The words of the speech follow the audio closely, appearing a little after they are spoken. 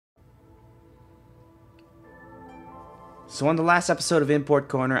So on the last episode of Import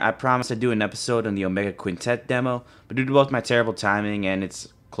Corner, I promised I'd do an episode on the Omega Quintet demo, but due to both my terrible timing and its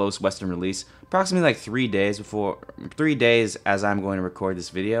close Western release, approximately like 3 days as I'm going to record this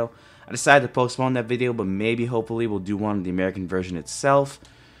video, I decided to postpone that video, but maybe hopefully we'll do one on the American version itself.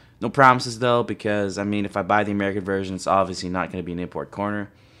 No promises though, because I mean if I buy the American version, it's obviously not going to be an Import Corner.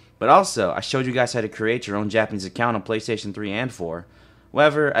 But also, I showed you guys how to create your own Japanese account on PlayStation 3 and 4.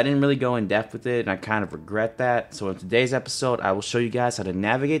 However, I didn't really go in depth with it, and I kind of regret that. So in today's episode, I will show you guys how to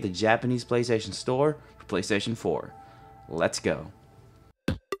navigate the Japanese PlayStation Store for PlayStation 4. Let's go.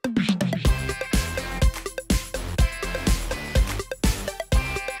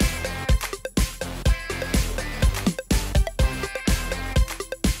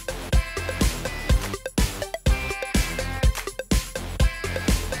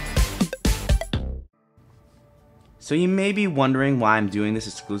 So you may be wondering why I'm doing this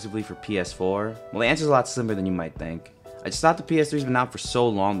exclusively for PS4. Well, the answer is a lot simpler than you might think. I just thought the PS3's been out for so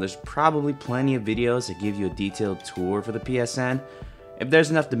long, there's probably plenty of videos that give you a detailed tour for the PSN. If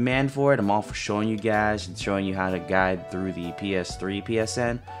there's enough demand for it, I'm all for showing you guys and showing you how to guide through the PS3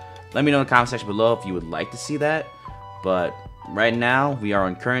 PSN. Let me know in the comment section below if you would like to see that. But right now, we are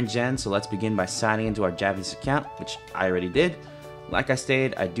on current gen, so let's begin by signing into our Japanese account, which I already did. Like I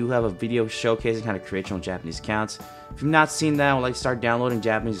stated, I do have a video showcasing how to create your own Japanese accounts. If you've not seen that and would like to start downloading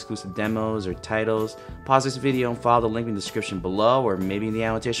Japanese exclusive demos or titles, pause this video and follow the link in the description below, or maybe in the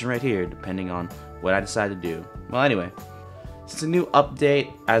annotation right here, depending on what I decide to do. Well, anyway, since a new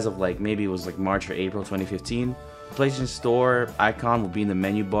update as of maybe it was March or April 2015, the PlayStation Store icon will be in the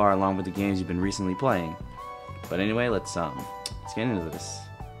menu bar along with the games you've been recently playing. But anyway, let's get into this.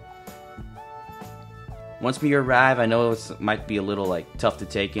 Once we arrive, I know it might be a little tough to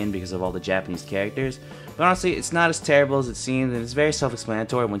take in because of all the Japanese characters, but honestly, it's not as terrible as it seems, and it's very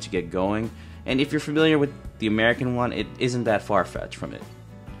self-explanatory once you get going. And if you're familiar with the American one, it isn't that far-fetched from it.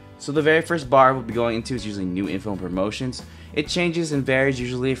 So the very first bar we'll be going into is usually new info and promotions. It changes and varies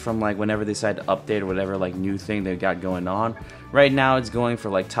usually from whenever they decide to update or whatever new thing they've got going on. Right now, it's going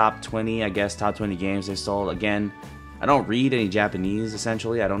for top 20, I guess, top 20 games they sold. Again, I don't read any Japanese,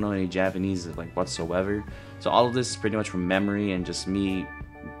 essentially. I don't know any Japanese, whatsoever. So all of this is pretty much from memory and just me,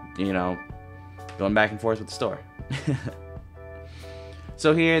 going back and forth with the store.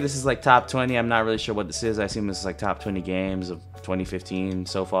 So here, this is top 20. I'm not really sure what this is. I assume this is top 20 games of 2015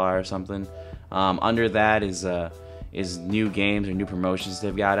 so far or something. Under that is new games or new promotions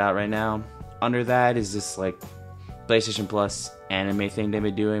they've got out right now. Under that is this PlayStation Plus anime thing they've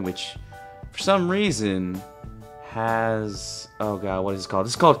been doing, which for some reason has, oh god, what is it called?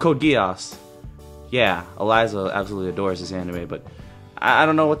 It's called Code Geass. Yeah, Eliza absolutely adores this anime, but I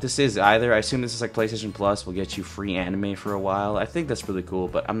don't know what this is either. I assume this is PlayStation Plus will get you free anime for a while. I think that's really cool,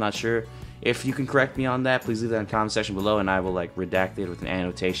 but I'm not sure. If you can correct me on that, please leave that in the comment section below, and I will redact it with an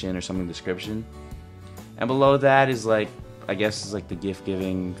annotation or something in the description. And below that is I guess is the gift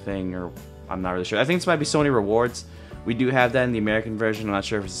giving thing, or I'm not really sure. I think this might be Sony Rewards. We do have that in the American version. I'm not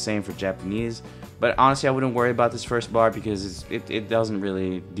sure if it's the same for Japanese. But honestly, I wouldn't worry about this first bar because it doesn't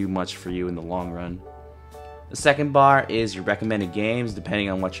really do much for you in the long run. The second bar is your recommended games,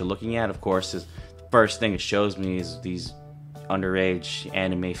 depending on what you're looking at. Of course, the first thing it shows me is these underage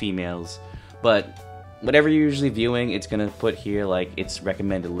anime females. But whatever you're usually viewing, it's going to put here its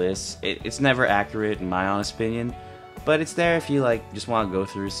recommended list. It's never accurate in my honest opinion. But it's there if you just want to go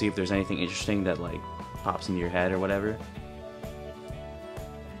through, see if there's anything interesting that pops into your head or whatever.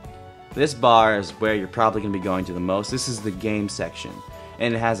 This bar is where you're probably going to be going to the most. This is the game section,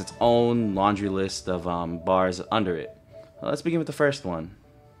 and it has its own laundry list of bars under it. Well, let's begin with the first one.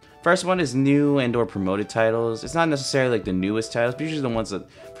 First one is new and or promoted titles. It's not necessarily the newest titles, but usually the ones that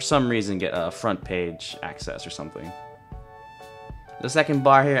for some reason get front page access or something. The second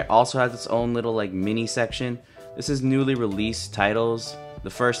bar here also has its own little mini section. This is newly released titles. The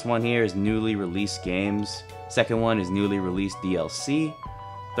first one here is newly released games. Second one is newly released DLC.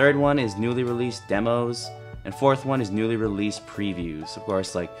 Third one is newly released demos. And fourth one is newly released previews. Of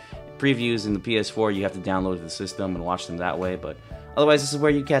course, previews in the PS4, you have to download the system and watch them that way. But otherwise, this is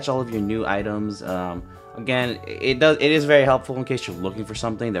where you catch all of your new items. Again, it is very helpful in case you're looking for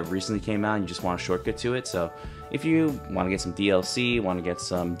something that recently came out and you just want a shortcut to it. So if you want to get some DLC, want to get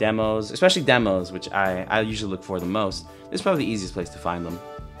some demos, especially demos, which I usually look for the most, this is probably the easiest place to find them.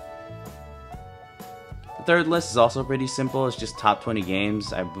 The third list is also pretty simple. It's just top 20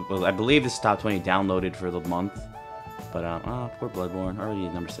 games. I believe this is top 20 downloaded for the month. But, oh, poor Bloodborne. Already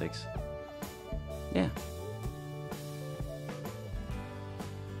at number 6. Yeah.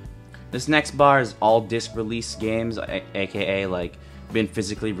 This next bar is all disc release games, aka been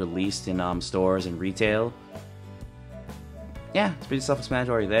physically released in stores and retail. yeah, it's pretty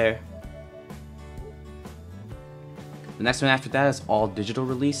self-explanatory there. The next one after that is all digital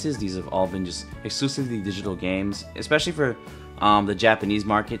releases. These have all been just exclusively digital games, especially for the Japanese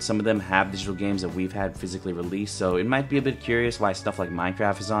market. Some of them have digital games that we've had physically released, so it might be a bit curious why stuff like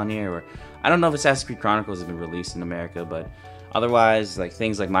Minecraft is on here, or I don't know if Assassin's Creed Chronicles have been released in America, but otherwise, like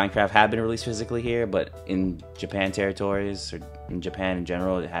things like Minecraft have been released physically here, but in Japan territories, or in Japan in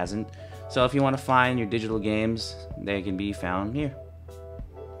general, it hasn't. So if you want to find your digital games, they can be found here.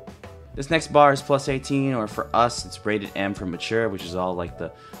 This next bar is plus 18, or for us, it's rated M for mature, which is all like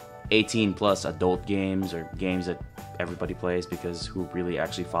the 18 plus adult games, or games that everybody plays, because who really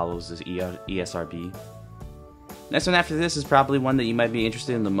actually follows this ESRB. Next one after this is probably one that you might be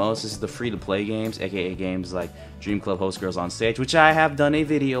interested in the most. This is the free-to-play games, aka games like Dream Club Host Girls on Stage, which I have done a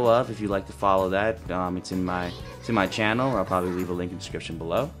video of. If you'd like to follow that, it's in my channel, or I'll probably leave a link in the description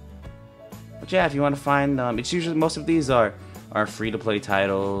below. But yeah, if you want to find, it's usually, most of these are free-to-play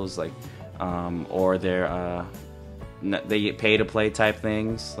titles, like, or they're they get pay-to-play type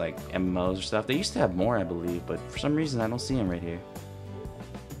things, like MMOs or stuff. They used to have more, I believe, but for some reason I don't see them right here.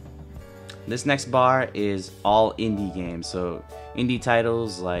 This next bar is all indie games, so indie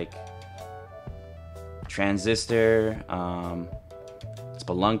titles like Transistor,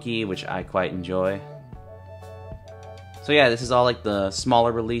 Spelunky, which I quite enjoy. So yeah, this is all like the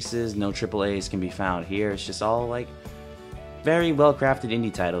smaller releases. No AAAs can be found here. It's just all like very well crafted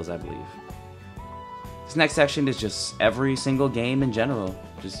indie titles, I believe. This next section is just every single game in general.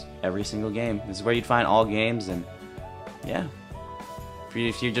 Just every single game. This is where you'd find all games, and yeah.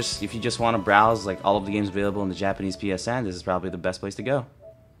 If you just want to browse like all of the games available in the Japanese PSN, this is probably the best place to go.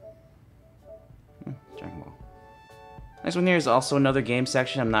 Dragon Ball. Next one here is also another game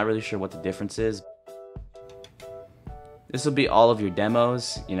section. I'm not really sure what the difference is. This will be all of your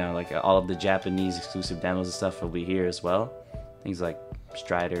demos, you know, like all of the Japanese exclusive demos and stuff will be here as well. Things like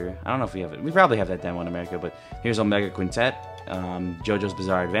Strider. I don't know if we have it. We probably have that demo in America, but here's Omega Quintet, JoJo's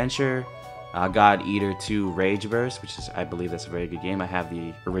Bizarre Adventure, God Eater 2 Rageverse, which is, I believe that's a very good game. I have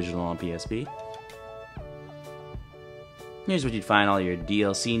the original on PSP. Here's what you'd find all your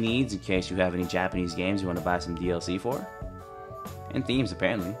DLC needs in case you have any Japanese games you want to buy some DLC for. And themes,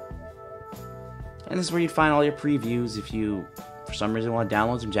 apparently. And this is where you'd find all your previews if you, for some reason, want to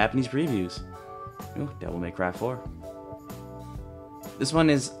download some Japanese previews. Ooh, Devil May Cry 4. This one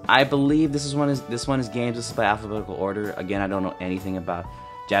is, I believe this one is games. This is by alphabetical order. Again, I don't know anything about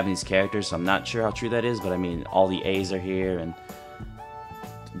Japanese characters, so I'm not sure how true that is, but I mean, all the A's are here, and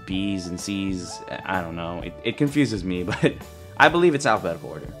B's and C's, I don't know. It confuses me, but I believe it's alphabetical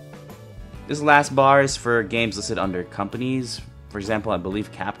order. This last bar is for games listed under companies. For example, I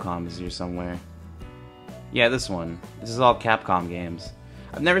believe Capcom is here somewhere. Yeah, this one. This is all Capcom games.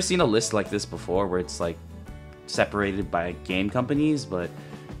 I've never seen a list like this before, where it's like separated by game companies, but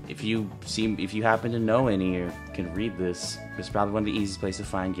if you happen to know any or can read this, it's probably one of the easiest places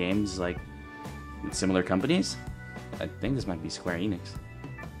to find games like similar companies. I think this might be Square Enix.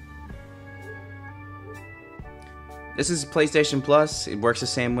 This is PlayStation Plus. It works the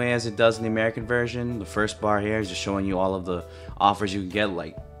same way as it does in the American version. The first bar here is just showing you all of the offers you can get,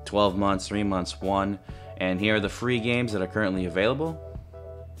 like 12 months, 3 months, 1. And here are the free games that are currently available.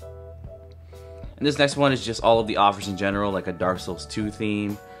 And this next one is just all of the offers in general, like a Dark Souls 2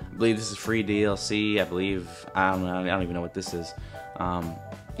 theme. I believe this is free DLC. I don't know. I don't even know what this is.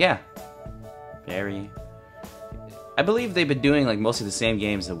 Yeah. I believe they've been doing like most of the same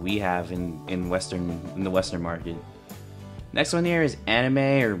games that we have in the Western market. Next one here is anime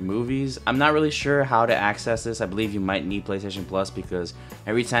or movies. I'm not really sure how to access this. I believe you might need PlayStation Plus because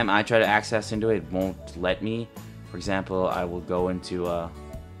every time I try to access into it, it won't let me. For example, I will go into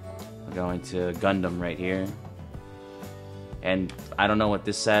Gundam right here, and I don't know what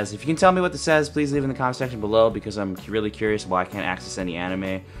this says. If you can tell me what this says, please leave in the comment section below, because I'm really curious why I can't access any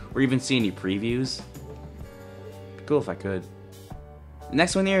anime or even see any previews. It'd be cool if I could. The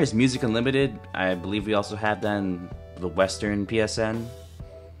next one here is Music Unlimited. I believe we also have that in the Western PSN.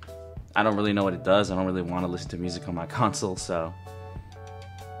 I don't really know what it does. I don't really want to listen to music on my console, so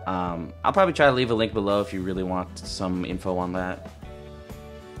I'll probably try to leave a link below if you really want some info on that.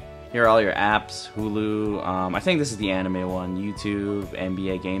 Here are all your apps, Hulu, I think this is the anime one, YouTube,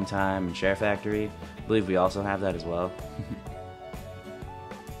 NBA Game Time, and Share Factory. I believe we also have that as well.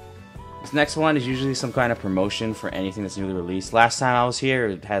 This next one is usually some kind of promotion for anything that's newly released. Last time I was here,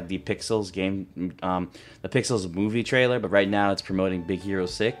 it had the Pixels game, the Pixels movie trailer, but right now it's promoting Big Hero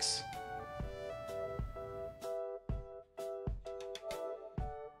 6.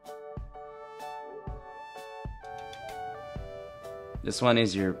 This one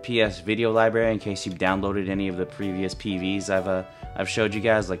is your PS video library in case you've downloaded any of the previous PVs I've showed you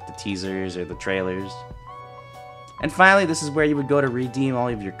guys, like the teasers or the trailers. And finally, this is where you would go to redeem all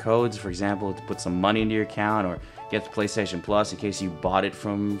of your codes, for example, to put some money into your account or get the PlayStation Plus in case you bought it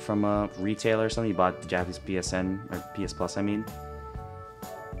from a retailer or something. You bought the Japanese PSN, or PS Plus, I mean.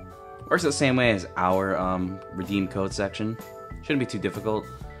 Works the same way as our redeem code section. Shouldn't be too difficult.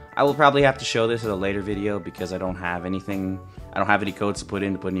 I will probably have to show this in a later video because I don't have any codes to put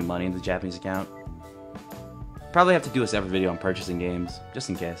any money into the Japanese account. Probably have to do a separate video on purchasing games, just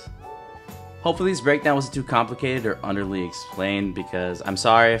in case. Hopefully this breakdown wasn't too complicated or underly explained, because I'm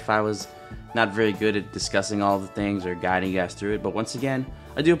sorry if I was not very good at discussing all the things or guiding you guys through it, but once again,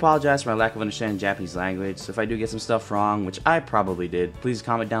 I do apologize for my lack of understanding Japanese language, so if I do get some stuff wrong, which I probably did, please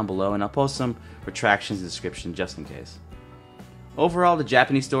comment down below and I'll post some retractions in the description just in case. Overall, the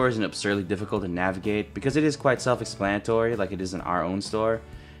Japanese store isn't absurdly difficult to navigate because it is quite self-explanatory like it is in our own store.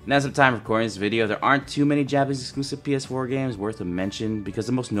 And as of time of recording this video, there aren't too many Japanese exclusive PS4 games worth a mention because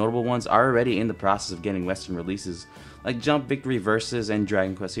the most notable ones are already in the process of getting Western releases, like Jump Victory Versus and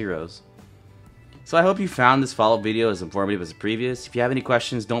Dragon Quest Heroes. So I hope you found this follow-up video as informative as the previous. If you have any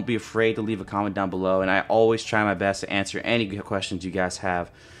questions, don't be afraid to leave a comment down below, and I always try my best to answer any questions you guys have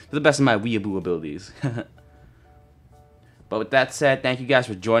to the best of my Weaboo abilities. But with that said, thank you guys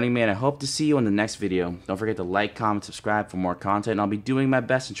for joining me, and I hope to see you in the next video. Don't forget to like, comment, subscribe for more content, and I'll be doing my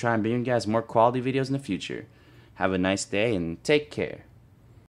best to try and bring you guys more quality videos in the future. Have a nice day, and take care.